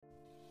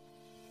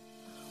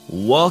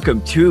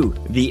Welcome to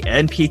the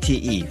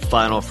NPTE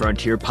Final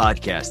Frontier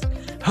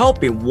podcast,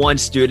 helping one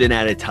student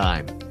at a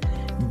time.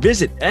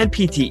 Visit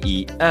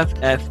npteff.com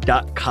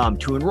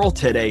to enroll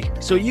today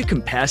so you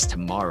can pass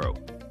tomorrow.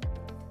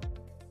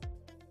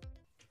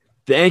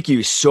 Thank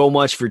you so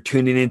much for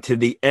tuning into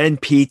the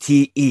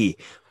NPTE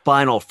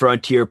Final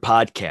Frontier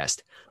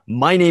podcast.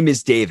 My name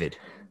is David.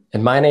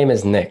 And my name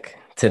is Nick.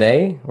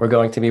 Today, we're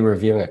going to be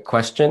reviewing a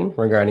question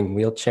regarding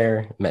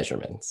wheelchair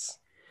measurements.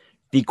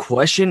 The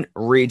question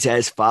reads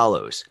as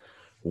follows.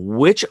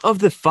 Which of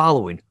the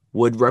following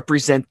would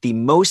represent the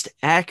most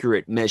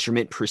accurate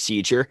measurement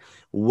procedure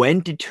when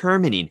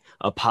determining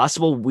a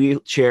possible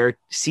wheelchair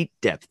seat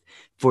depth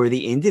for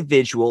the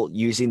individual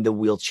using the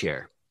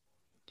wheelchair?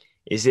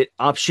 Is it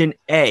option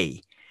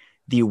A,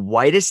 the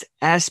widest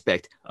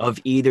aspect of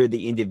either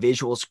the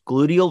individual's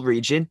gluteal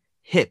region,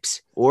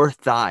 hips, or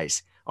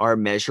thighs are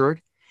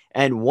measured,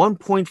 and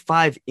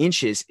 1.5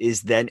 inches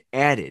is then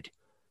added?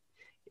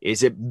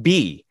 Is it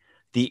B,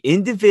 the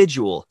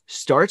individual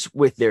starts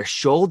with their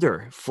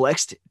shoulder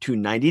flexed to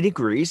 90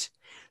 degrees.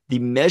 The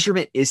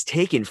measurement is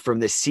taken from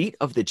the seat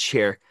of the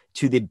chair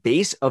to the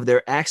base of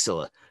their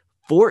axilla.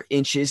 4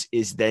 inches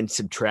is then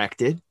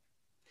subtracted.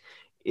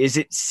 Is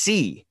it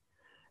C?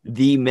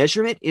 The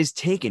measurement is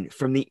taken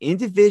from the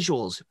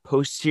individual's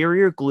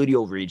posterior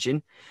gluteal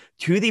region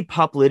to the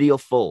popliteal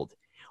fold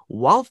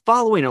while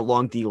following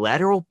along the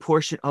lateral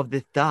portion of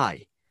the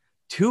thigh.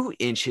 2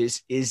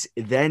 inches is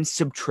then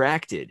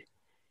subtracted.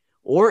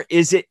 Or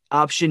is it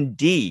option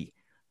D?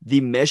 The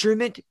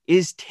measurement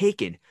is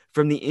taken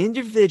from the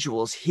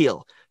individual's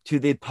heel to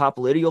the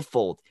popliteal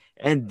fold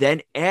and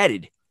then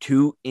added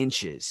 2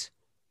 inches.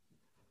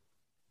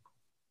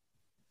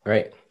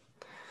 Great.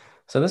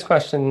 So this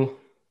question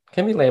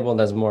can be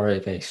labeled as more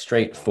of a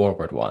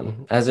straightforward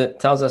one, as it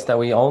tells us that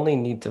we only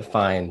need to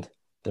find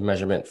the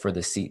measurement for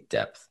the seat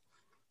depth.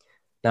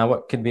 Now,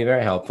 what could be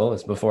very helpful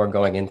is before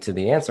going into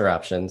the answer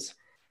options,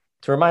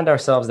 to remind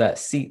ourselves that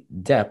seat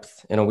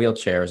depth in a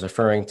wheelchair is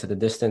referring to the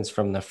distance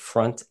from the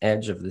front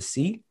edge of the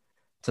seat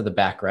to the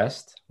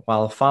backrest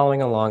while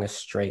following along a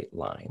straight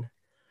line.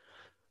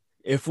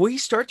 If we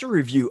start to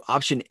review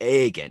option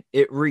A again,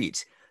 it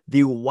reads,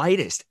 the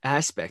widest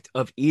aspect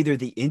of either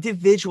the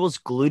individual's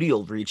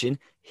gluteal region,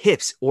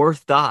 hips, or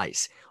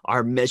thighs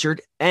are measured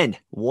and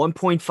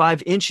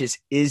 1.5 inches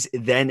is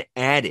then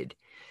added.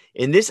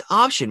 In this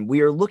option,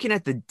 we are looking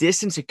at the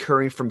distance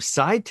occurring from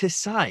side to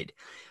side.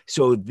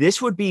 So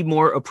this would be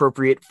more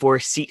appropriate for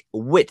seat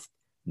width,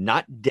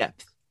 not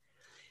depth.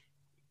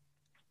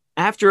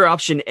 After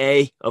option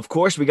A, of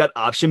course, we got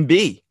option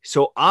B.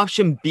 So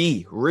option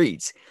B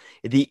reads,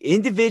 the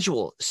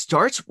individual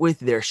starts with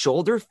their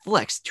shoulder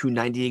flexed to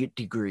 90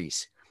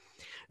 degrees.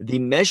 The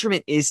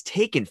measurement is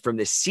taken from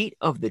the seat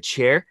of the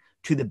chair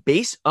to the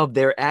base of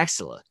their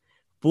axilla.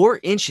 4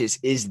 inches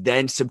is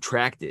then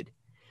subtracted.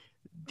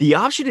 The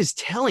option is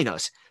telling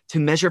us to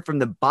measure from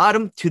the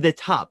bottom to the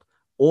top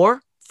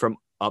or from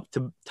up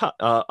to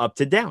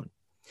down.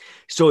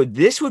 So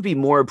this would be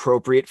more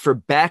appropriate for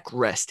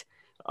backrest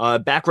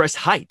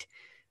height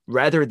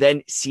rather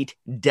than seat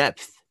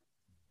depth.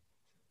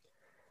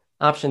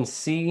 Option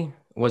C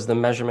was the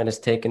measurement is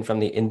taken from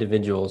the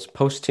individual's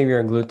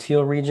posterior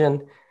gluteal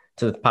region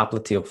to the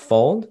popliteal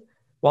fold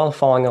while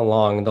falling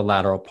along the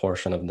lateral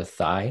portion of the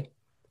thigh.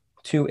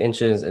 2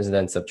 inches is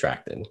then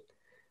subtracted.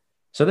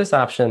 So this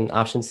option,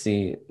 option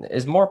C,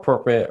 is more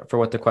appropriate for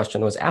what the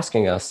question was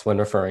asking us when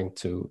referring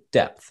to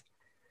depth.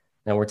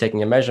 Now we're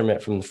taking a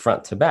measurement from the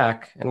front to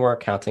back, and we're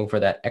accounting for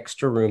that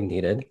extra room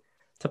needed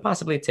to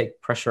possibly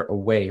take pressure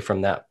away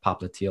from that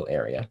popliteal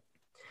area.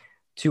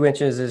 2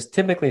 inches is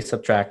typically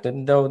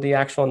subtracted, though the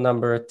actual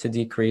number to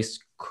decrease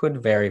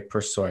could vary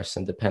per source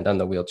and depend on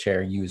the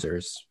wheelchair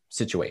user's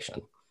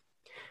situation.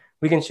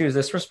 We can choose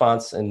this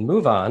response and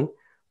move on,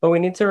 but we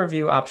need to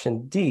review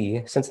option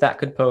D since that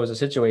could pose a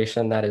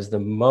situation that is the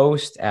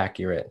most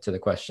accurate to the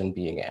question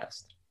being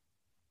asked.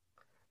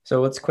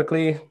 So let's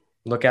quickly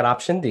look at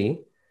option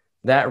D.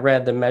 That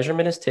read, the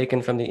measurement is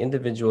taken from the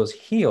individual's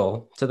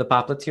heel to the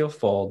popliteal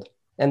fold,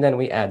 and then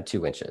we add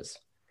 2 inches.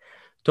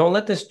 Don't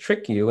let this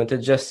trick you into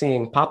just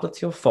seeing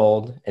popliteal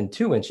fold and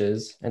 2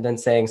 inches and then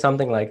saying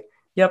something like,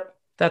 yep,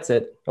 that's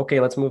it.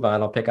 Okay, let's move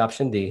on. I'll pick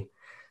option D.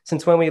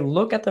 Since when we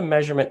look at the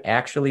measurement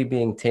actually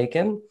being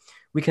taken,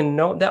 we can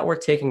note that we're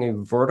taking a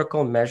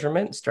vertical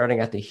measurement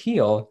starting at the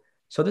heel.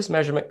 So this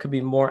measurement could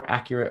be more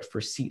accurate for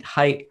seat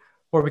height,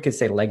 or we could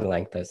say leg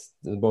length, as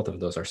both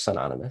of those are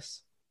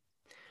synonymous.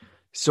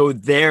 So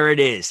there it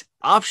is.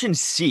 Option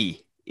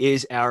C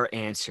is our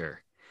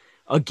answer.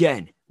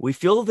 Again, we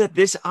feel that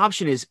this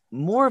option is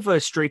more of a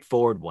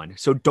straightforward one,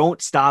 so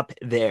don't stop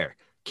there.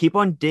 Keep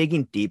on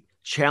digging deep,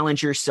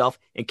 challenge yourself,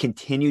 and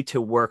continue to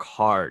work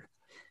hard.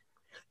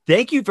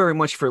 Thank you very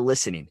much for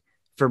listening.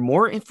 For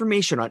more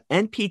information on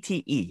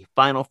NPTE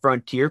Final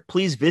Frontier,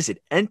 please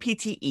visit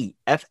npteff.com.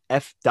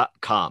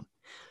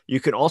 You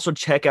can also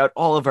check out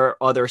all of our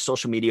other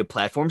social media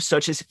platforms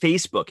such as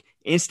Facebook,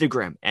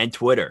 Instagram, and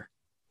Twitter.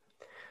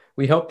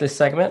 We hope this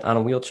segment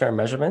on wheelchair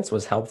measurements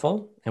was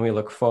helpful, and we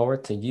look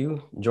forward to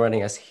you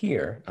joining us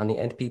here on the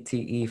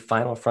NPTE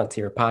Final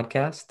Frontier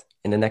podcast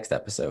in the next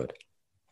episode.